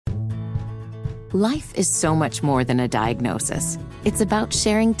Life is so much more than a diagnosis. It's about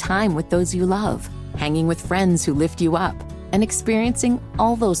sharing time with those you love, hanging with friends who lift you up, and experiencing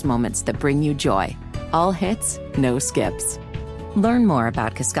all those moments that bring you joy. All hits, no skips. Learn more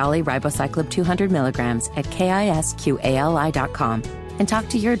about Kisqali Ribociclib 200 milligrams at KISQALI.com and talk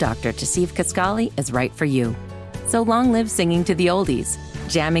to your doctor to see if Kisqali is right for you. So long live singing to the oldies,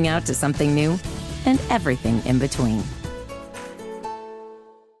 jamming out to something new, and everything in between.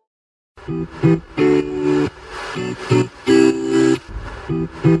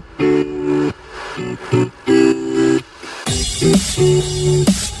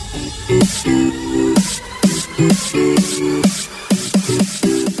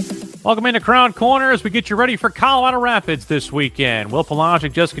 Welcome into Crown Corner as we get you ready for Colorado Rapids this weekend. Will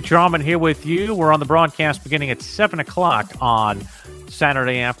Pelagic, Jessica Charman here with you. We're on the broadcast beginning at 7 o'clock on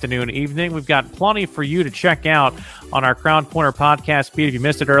Saturday afternoon, evening. We've got plenty for you to check out on our Crown Corner podcast feed. If you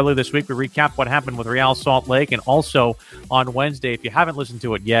missed it earlier this week, we recapped what happened with Real Salt Lake, and also on Wednesday, if you haven't listened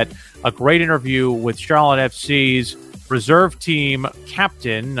to it yet, a great interview with Charlotte FC's reserve team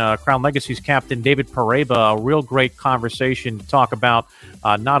captain, Crown Legacy's captain, David Pareba. A real great conversation to talk about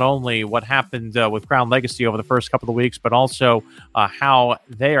not only what happened with Crown Legacy over the first couple of weeks, but also how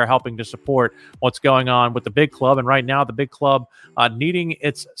they are helping to support what's going on with the big club. And right now, the big club needing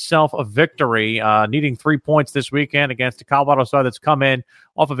itself a victory, needing 3 points this weekend against the Colorado side that's come in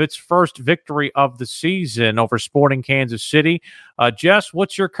off of its first victory of the season over Sporting Kansas City. Jess,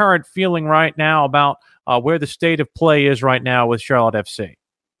 what's your current feeling right now about where the state of play is right now with Charlotte FC?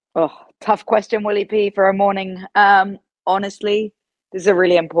 Oh, tough question, Willie P, for a morning. Honestly, this is a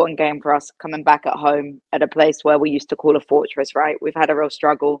really important game for us coming back at home at a place where we used to call a fortress, right? We've had a real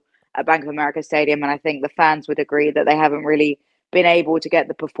struggle at Bank of America Stadium, and I think the fans would agree that they haven't really been able to get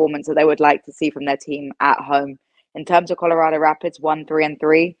the performance that they would like to see from their team at home. In terms of Colorado Rapids,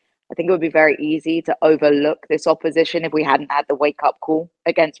 1-3-3, I think it would be very easy to overlook this opposition if we hadn't had the wake-up call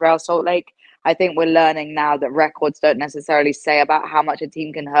against Real Salt Lake. I think we're learning now that records don't necessarily say about how much a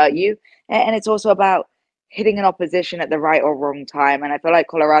team can hurt you. And it's also about hitting an opposition at the right or wrong time. And I feel like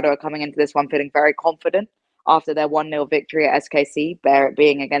Colorado are coming into this one feeling very confident after their 1-0 victory at SKC,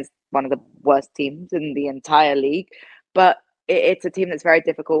 being against one of the worst teams in the entire league. But it's a team that's very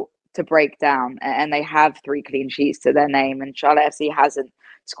difficult to break down. And they have 3 clean sheets to their name. And Charlotte FC hasn't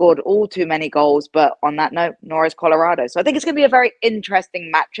scored all too many goals. But on that note, nor is Colorado. So I think it's going to be a very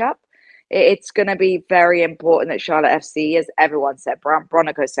interesting matchup. It's going to be very important that Charlotte FC, as everyone said,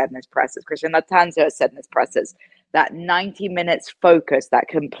 Bronico said in his pressers, Christian Latanzio said in his pressers, that 90 minutes focus, that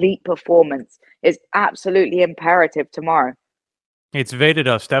complete performance is absolutely imperative tomorrow. It's evaded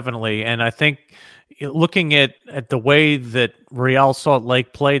us, definitely. And I think looking at the way that Real Salt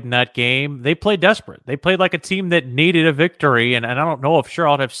Lake played in that game, they played desperate. They played like a team that needed a victory. And I don't know if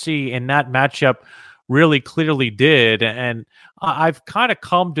Charlotte FC in that matchup really clearly did. And I've kind of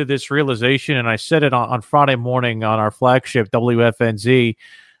come to this realization, and I said it on Friday morning on our flagship WFNZ.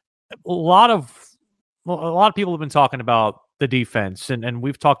 A lot of people have been talking about the defense, and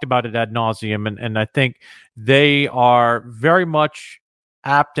we've talked about it ad nauseum, and I think they are very much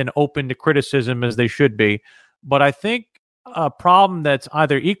apt and open to criticism, as they should be. But I think a problem that's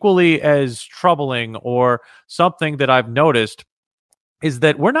either equally as troubling or something that I've noticed is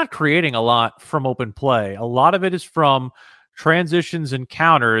that we're not creating a lot from open play. A lot of it is from transitions and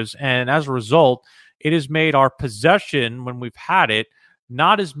counters, and as a result, it has made our possession, when we've had it,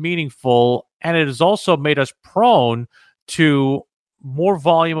 not as meaningful, and it has also made us prone to more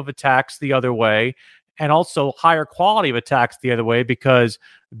volume of attacks the other way, and also higher quality of attacks the other way, because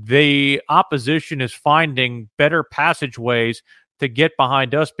the opposition is finding better passageways to get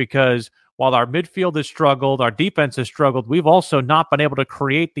behind us, because while our midfield has struggled, our defense has struggled, we've also not been able to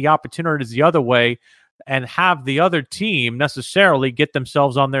create the opportunities the other way and have the other team necessarily get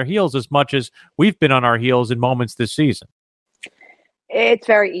themselves on their heels as much as we've been on our heels in moments this season. It's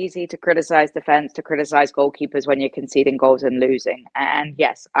very easy to criticize defense, to criticize goalkeepers when you're conceding goals and losing. And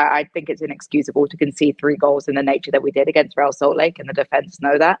yes, I think it's inexcusable to concede 3 goals in the nature that we did against Real Salt Lake, and the defense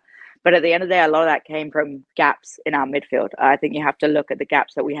know that. But at the end of the day, a lot of that came from gaps in our midfield. I think you have to look at the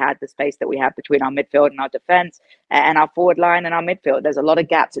gaps that we had, the space that we had between our midfield and our defense, and our forward line and our midfield. There's a lot of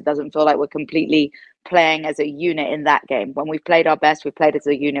gaps. It doesn't feel like we're completely playing as a unit in that game. When we've played our best, we've played as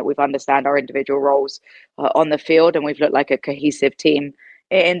a unit. We've understand our individual roles on the field, and we've looked like a cohesive team.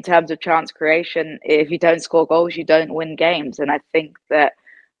 In terms of chance creation, if you don't score goals, you don't win games. And I think that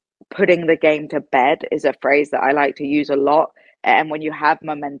putting the game to bed is a phrase that I like to use a lot. And when you have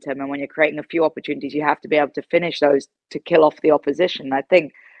momentum and when you're creating a few opportunities, you have to be able to finish those to kill off the opposition. I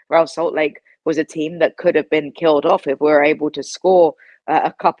think Real Salt Lake was a team that could have been killed off if we were able to score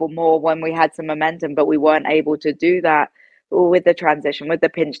a couple more when we had some momentum, but we weren't able to do that with the transition, with the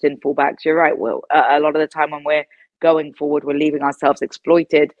pinched in fullbacks. You're right, Will. A lot of the time when we're going forward, we're leaving ourselves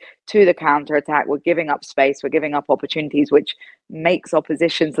exploited to the counter attack. We're giving up space, we're giving up opportunities, which makes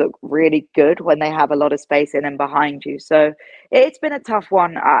oppositions look really good when they have a lot of space in and behind you. So it's been a tough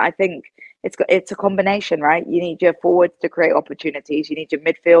one. I think it's a combination, right? You need your forwards to create opportunities, you need your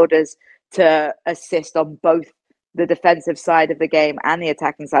midfielders to assist on both the defensive side of the game and the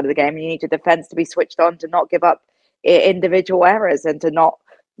attacking side of the game. You need your defense to be switched on, to not give up individual errors, and to not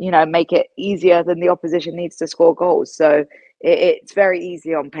make it easier than the opposition needs to score goals. So it's very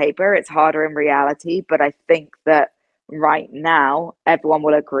easy on paper. It's harder in reality. But I think that right now, everyone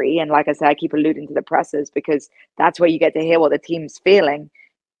will agree. And like I said, I keep alluding to the pressers because that's where you get to hear what the team's feeling.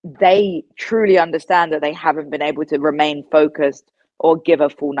 They truly understand that they haven't been able to remain focused or give a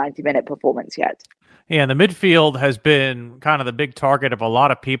full 90-minute performance yet. Yeah, and the midfield has been kind of the big target of a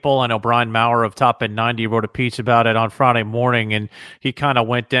lot of people. I know Brian Maurer of Top End 90 wrote a piece about it on Friday morning, and he kind of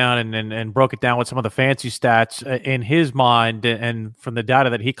went down and broke it down with some of the fancy stats in his mind. And from the data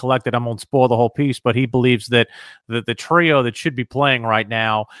that he collected, I won't spoil the whole piece, but he believes that the trio that should be playing right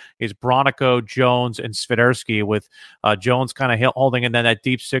now is Bronico, Jones, and Swiderski, with Jones kind of holding in that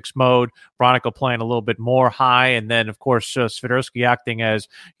deep six mode, Bronico playing a little bit more high, and then, of course, Swiderski acting as,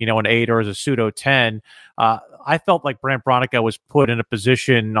 an 8 or as a pseudo 10. I felt like Brandt Bronico was put in a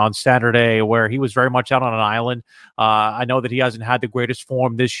position on Saturday where he was very much out on an island. I know that he hasn't had the greatest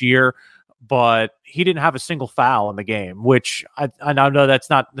form this year, but he didn't have a single foul in the game, which I know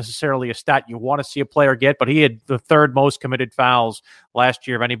that's not necessarily a stat you want to see a player get, but he had the third most committed fouls last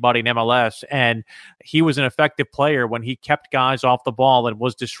year of anybody in MLS, and he was an effective player when he kept guys off the ball and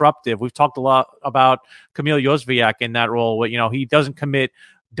was disruptive. We've talked a lot about Kamil Jozwiak in that role. He doesn't commit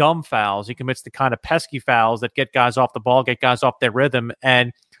dumb fouls. He commits the kind of pesky fouls that get guys off the ball, get guys off their rhythm.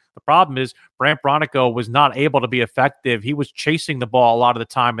 And the problem is Brandt Bronico was not able to be effective. He was chasing the ball a lot of the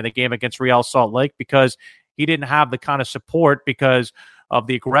time in the game against Real Salt Lake because he didn't have the kind of support because of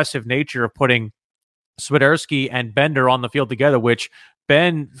the aggressive nature of putting Swiderski and Bender on the field together, which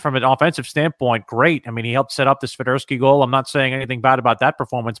Ben, from an offensive standpoint, great. I mean, he helped set up the Swiderski goal. I'm not saying anything bad about that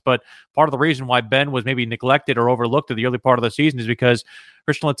performance, but part of the reason why Ben was maybe neglected or overlooked in the early part of the season is because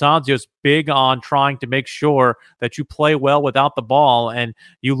Christian Lattanzio is big on trying to make sure that you play well without the ball, and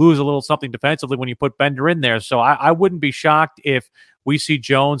you lose a little something defensively when you put Bender in there. So I wouldn't be shocked if we see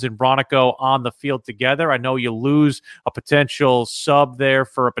Jones and Bronico on the field together. I know you lose a potential sub there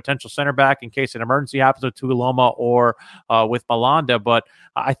for a potential center back in case an emergency happens with Tuiloma or with Malanda, but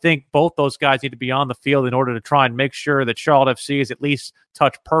I think both those guys need to be on the field in order to try and make sure that Charlotte FC is at least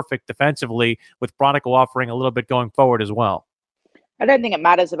touch perfect defensively, with Bronico offering a little bit going forward as well. I don't think it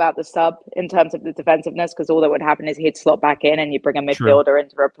matters about the sub in terms of the defensiveness, because all that would happen is he'd slot back in and you bring a midfielder in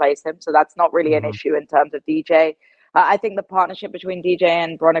to replace him. So that's not really an issue in terms of DJ. I think the partnership between DJ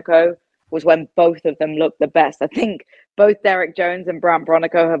and Bronico was when both of them looked the best. I think both Derek Jones and Brandt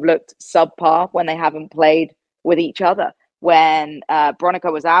Bronico have looked subpar when they haven't played with each other. When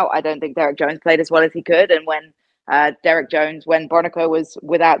Bronico was out, I don't think Derek Jones played as well as he could. And when when Bronico was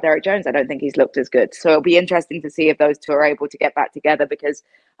without Derek Jones, I don't think he's looked as good. So it'll be interesting to see if those two are able to get back together, because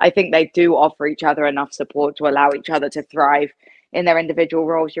I think they do offer each other enough support to allow each other to thrive in their individual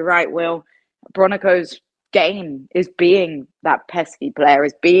roles. You're right, Will. Bronico's game is being that pesky player,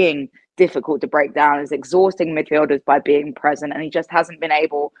 is being difficult to break down, is exhausting midfielders by being present, and he just hasn't been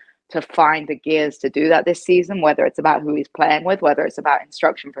able to find the gears to do that this season, whether it's about who he's playing with, whether it's about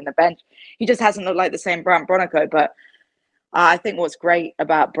instruction from the bench. He just hasn't looked like the same Brandt Bronico. But I think what's great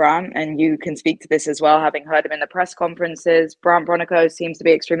about Brandt, and you can speak to this as well, having heard him in the press conferences, Brandt Bronico seems to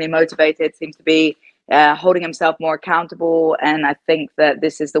be extremely motivated, seems to be holding himself more accountable. And I think that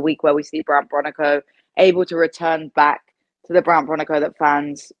this is the week where we see Brandt Bronico able to return back to the Brandt Bronico that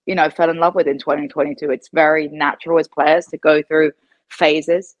fans, fell in love with in 2022. It's very natural as players to go through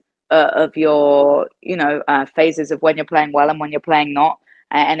phases of your, phases of when you're playing well and when you're playing not.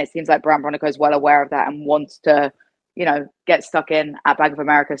 And it seems like Brandt Bronico is well aware of that and wants to, get stuck in at Bank of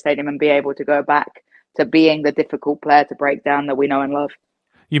America Stadium and be able to go back to being the difficult player to break down that we know and love.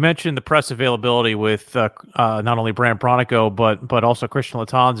 You mentioned the press availability with not only Brandt Bronico, but also Christian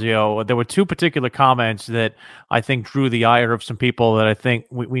Lattanzio. There were two particular comments that I think drew the ire of some people that I think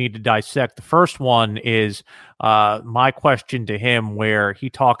we need to dissect. The first one is my question to him, where he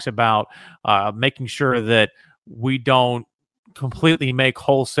talks about making sure that we don't completely make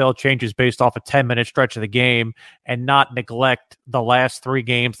wholesale changes based off a 10-minute stretch of the game and not neglect the last three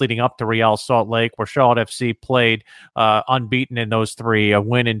games leading up to Real Salt Lake, where Charlotte FC played unbeaten in those three, a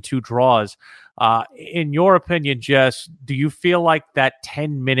win and two draws. In your opinion, Jess, do you feel like that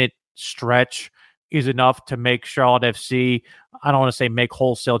 10-minute stretch is enough to make Charlotte FC, I don't want to say make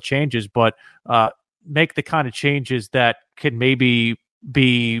wholesale changes, but make the kind of changes that could maybe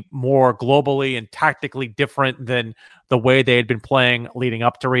be more globally and tactically different than the way they had been playing leading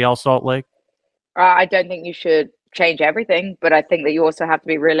up to Real Salt Lake? I don't think you should change everything, but I think that you also have to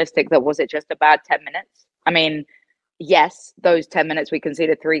be realistic that was it just a bad 10 minutes? I mean, yes, those 10 minutes we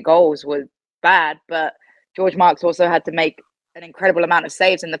conceded 3 goals was bad, but George Marks also had to make an incredible amount of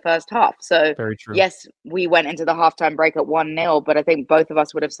saves in the first half. So, Very true. yes, we went into the halftime break at 1-0, but I think both of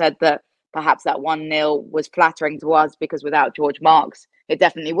us would have said that perhaps that 1-0 was flattering to us because without George Marks, it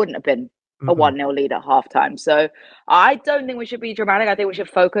definitely wouldn't have been a 1-0 lead at halftime. So, I don't think we should be dramatic. I think we should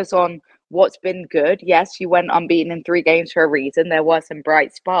focus on what's been good. Yes, you went unbeaten in 3 games for a reason. There were some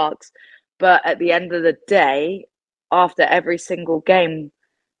bright sparks, but at the end of the day, after every single game,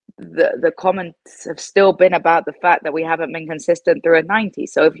 the comments have still been about the fact that we haven't been consistent through a 90.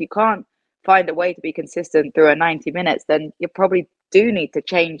 So if you can't find a way to be consistent through a 90 minutes, then you probably do need to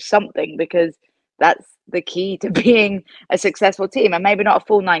change something, because that's the key to being a successful team. And maybe not a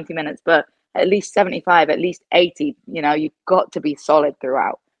full 90 minutes, but at least 75, at least 80. You've got to be solid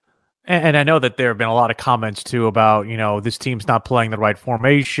throughout. And I know that there have been a lot of comments too about, this team's not playing the right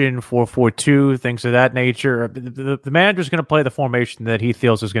formation, 4-4-2, things of that nature. The manager's going to play the formation that he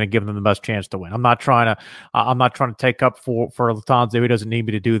feels is going to give them the best chance to win. I'm not trying to take up for Latanze. He doesn't need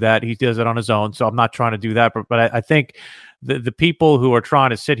me to do that. He does it on his own. So I'm not trying to do that. But I think the people who are trying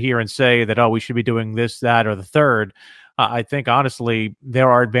to sit here and say that, we should be doing this, that, or the third, I think, honestly,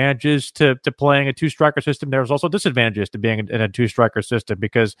 there are advantages to playing a 2-striker system. There's also disadvantages to being in a 2-striker system,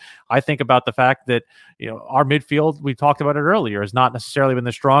 because I think about the fact that, our midfield, we talked about it earlier, has not necessarily been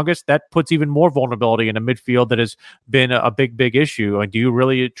the strongest. That puts even more vulnerability in a midfield that has been a big, big issue. And do you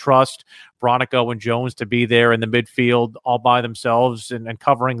really trust Bronico and Jones to be there in the midfield all by themselves and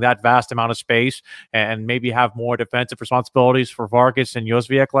covering that vast amount of space, and maybe have more defensive responsibilities for Vargas and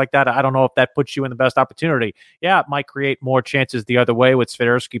Jozwiak like that? I don't know if that puts you in the best opportunity. Yeah, it might create more chances the other way with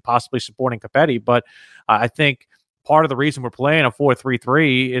Swiderski possibly supporting Capetti, but I think part of the reason we're playing a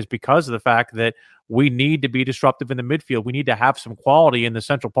 4-3-3 is because of the fact that we need to be disruptive in the midfield. We need to have some quality in the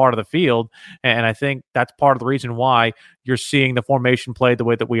central part of the field, and I think that's part of the reason why you're seeing the formation played the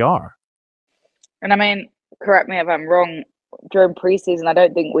way that we are. And I mean, correct me if I'm wrong, during preseason, I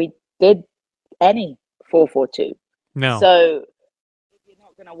don't think we did any 4-4-2. No. So if you're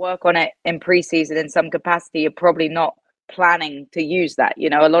not going to work on it in preseason in some capacity, you're probably not planning to use that.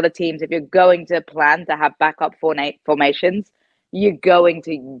 A lot of teams, if you're going to plan to have backup formations, you're going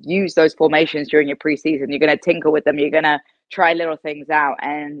to use those formations during your preseason. You're going to tinker with them. You're going to try little things out.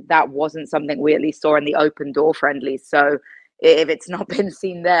 And that wasn't something we at least saw in the open door friendlies. So if it's not been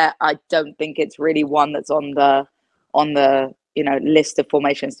seen there, I don't think it's really one that's on the list of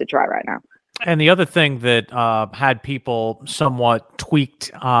formations to try right now. And the other thing that had people somewhat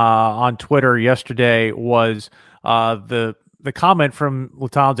tweaked on Twitter yesterday was the comment from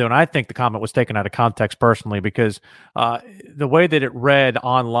Latanze, and I think the comment was taken out of context personally, because the way that it read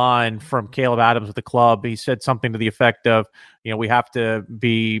online from Caleb Adams with the club, he said something to the effect of, we have to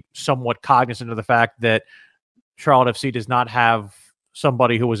be somewhat cognizant of the fact that Charlotte FC does not have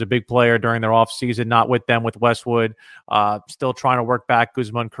somebody who was a big player during their offseason, not with them, with Westwood, still trying to work back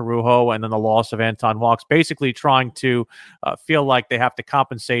Guzman Carujo, and then the loss of Anton Walks, basically trying to feel like they have to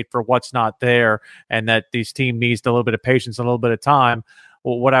compensate for what's not there, and that this team needs a little bit of patience, a little bit of time.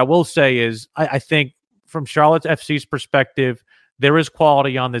 Well, what I will say is I think from Charlotte FC's perspective, there is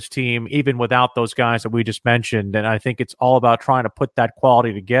quality on this team, even without those guys that we just mentioned. And I think it's all about trying to put that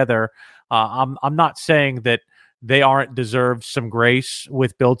quality together. I'm not saying that they aren't deserved some grace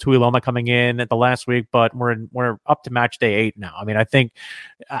with Bill Tuiloma coming in at the last week, but we're up to match day 8 now. I mean, I think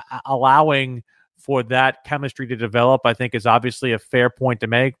allowing for that chemistry to develop, I think, is obviously a fair point to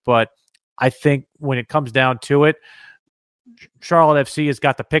make. But I think when it comes down to it, Charlotte FC has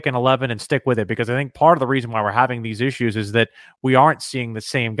got to pick an 11 and stick with it, because I think part of the reason why we're having these issues is that we aren't seeing the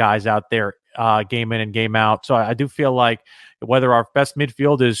same guys out there game in and game out. So I do feel like whether our best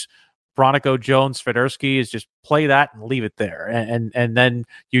midfield is Bronico, Jones, Swiderski, is just play that and leave it there, and then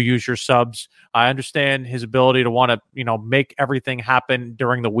you use your subs. I understand his ability to want to make everything happen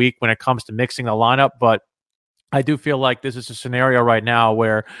during the week when it comes to mixing the lineup, but I do feel like this is a scenario right now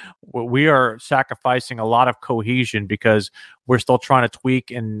where we are sacrificing a lot of cohesion because we're still trying to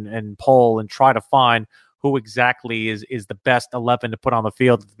tweak and pull and try to find who exactly is the best 11 to put on the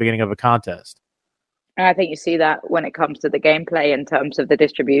field at the beginning of a contest. And I think you see that when it comes to the gameplay, in terms of the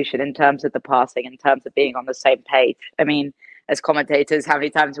distribution, in terms of the passing, in terms of being on the same page. I mean, as commentators, how many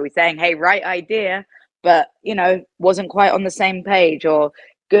times are we saying, hey, right idea, but, wasn't quite on the same page, or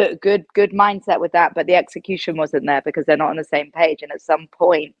good mindset with that, but the execution wasn't there because they're not on the same page. And at some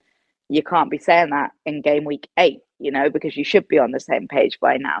point, you can't be saying that in game week 8, because you should be on the same page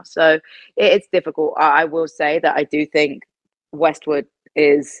by now. So it's difficult. I will say that I do think Westwood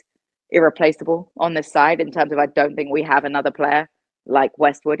is irreplaceable on this side, in terms of, I don't think we have another player like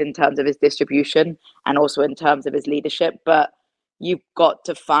Westwood in terms of his distribution and also in terms of his leadership. But you've got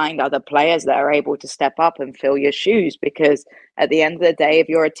to find other players that are able to step up and fill your shoes, because at the end of the day, if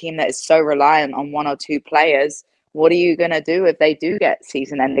you're a team that is so reliant on one or two players, what are you going to do if they do get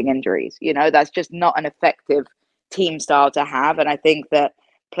season-ending injuries? That's just not an effective team style to have. And I think that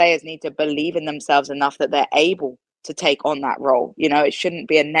players need to believe in themselves enough that they're able to take on that role. It shouldn't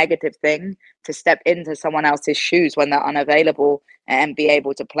be a negative thing to step into someone else's shoes when they're unavailable and be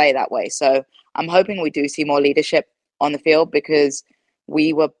able to play that way. So I'm hoping we do see more leadership on the field, because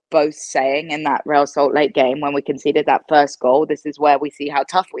we were both saying in that Real Salt Lake game when we conceded that first goal, this is where we see how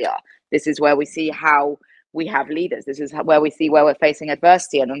tough we are. This is where we see how we have leaders. This is where we see where we're facing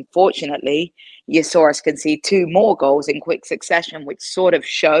adversity. And unfortunately, you saw us concede 2 more goals in quick succession, which sort of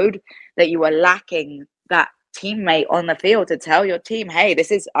showed that you were lacking that teammate on the field to tell your team, hey, this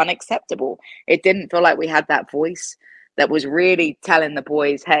is unacceptable. It didn't feel like we had that voice that was really telling the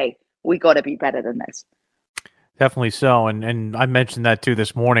boys, hey, we got to be better than this. Definitely so, and I mentioned that too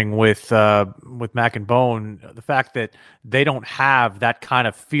this morning with Mac and Bone. The fact that they don't have that kind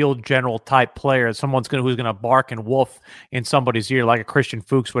of field general type player, who's going to bark and woof in somebody's ear like a Christian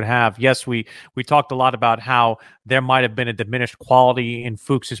Fuchs would have. Yes, we talked a lot about how there might have been a diminished quality in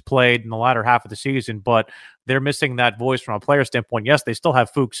Fuchs' play in the latter half of the season, but they're missing that voice from a player standpoint. Yes, they still have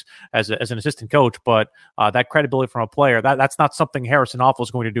Fuchs as an assistant coach, but that credibility from a player, that's not something Harrison Awful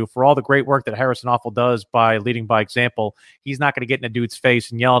is going to do. For all the great work that Harrison Awful does by leading by example, he's not going to get in a dude's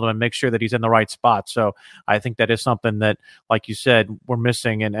face and yell at him and make sure that he's in the right spot. So I think that is something that, like you said, we're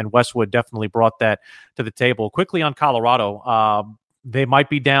missing, and Westwood definitely brought that to the table. Quickly on Colorado, they might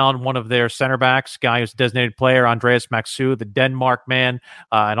be down one of their center backs, guy who's a designated player, Andreas Maxu, the Denmark man.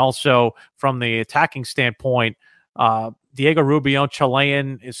 And also from the attacking standpoint, Diego Rubio,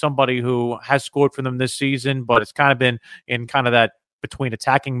 Chilean, is somebody who has scored for them this season, but it's kind of been in kind of that between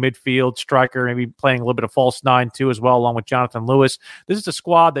attacking midfield, striker, maybe playing a little bit of false 9 too as well, along with Jonathan Lewis. This is a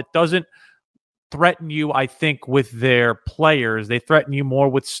squad that doesn't threaten you, I think, with their players. They threaten you more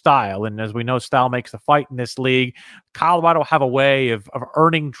with style. And as we know, style makes the fight in this league. Colorado have a way of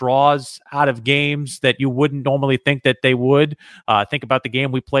earning draws out of games that you wouldn't normally think that they would. Think about the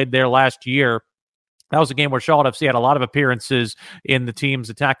game we played there last year. That was a game where Charlotte FC had a lot of appearances in the team's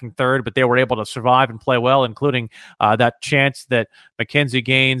attacking third, but they were able to survive and play well, including that chance that Mackenzie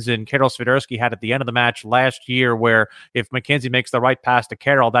Gaines and Karol Swiderski had at the end of the match last year, where if Mackenzie makes the right pass to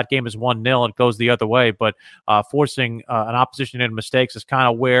Karol, that game is 1-0. It goes the other way, but forcing an opposition into mistakes is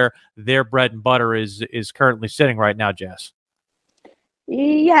kind of where their bread and butter is currently sitting right now, Jess.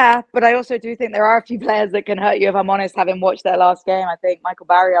 Yeah, but I also do think there are a few players that can hurt you, if I'm honest, having watched their last game. I think Michael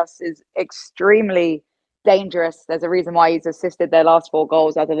Barrios is extremely dangerous. There's a reason why he's assisted their last 4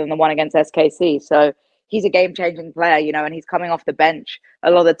 goals other than the one against SKC. So he's a game-changing player, and he's coming off the bench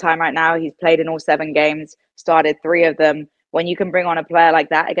a lot of the time right now. He's played in all 7 games, started 3 of them. When you can bring on a player like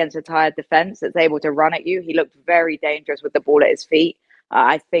that against a tired defense that's able to run at you, he looked very dangerous with the ball at his feet.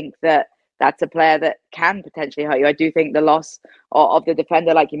 I think that's a player that can potentially hurt you. I do think the loss of the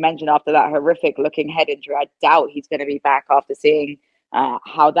defender, like you mentioned, after that horrific looking head injury, I doubt he's going to be back after seeing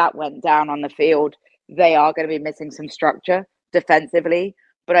how that went down on the field. They are going to be missing some structure defensively,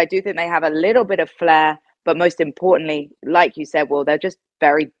 but I do think they have a little bit of flair. But most importantly, like you said, Will, they're just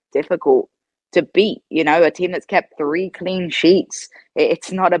very difficult to beat. A team that's kept 3 clean sheets.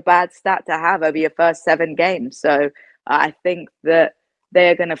 It's not a bad stat to have over your first 7 games. So I think that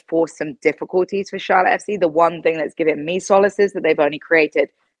they're going to force some difficulties for Charlotte FC. The one thing that's given me solace is that they've only created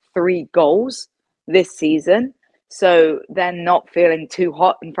 3 goals this season. So they're not feeling too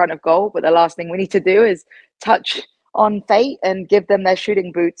hot in front of goal. But the last thing we need to do is touch on fate and give them their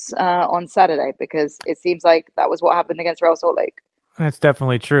shooting boots on Saturday, because it seems like that was what happened against Real Salt Lake. That's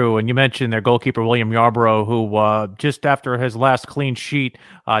definitely true. And you mentioned their goalkeeper, William Yarborough, who just after his last clean sheet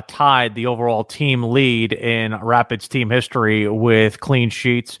tied the overall team lead in Rapids team history with clean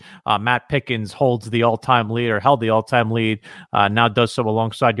sheets. Matt Pickens held the all-time lead, now does so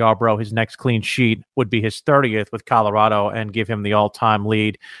alongside Yarborough. His next clean sheet would be his 30th with Colorado and give him the all-time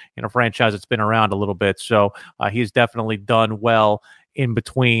lead in a franchise that's been around a little bit. So he's definitely done well in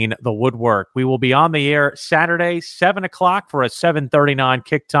between the woodwork. We will be on the air Saturday, 7 o'clock for a 7:39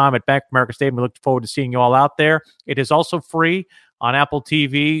 kick time at Bank of America Stadium. We look forward to seeing you all out there. It is also free on Apple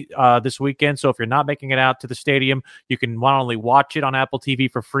TV this weekend. So if you're not making it out to the stadium, you can not only watch it on Apple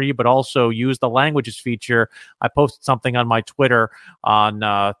TV for free, but also use the languages feature. I posted something on my Twitter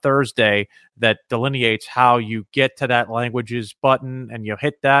on Thursday that delineates how you get to that languages button, and you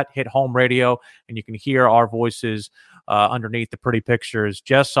hit home radio, and you can hear our voices underneath the pretty pictures.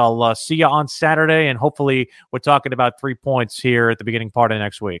 Jess, I'll see you on Saturday, and hopefully we're talking about 3 points here at the beginning part of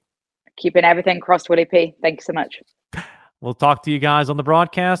next week. Keeping everything crossed, Willie P. Thank you so much. We'll talk to you guys on the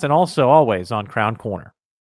broadcast and also always on Crown Corner.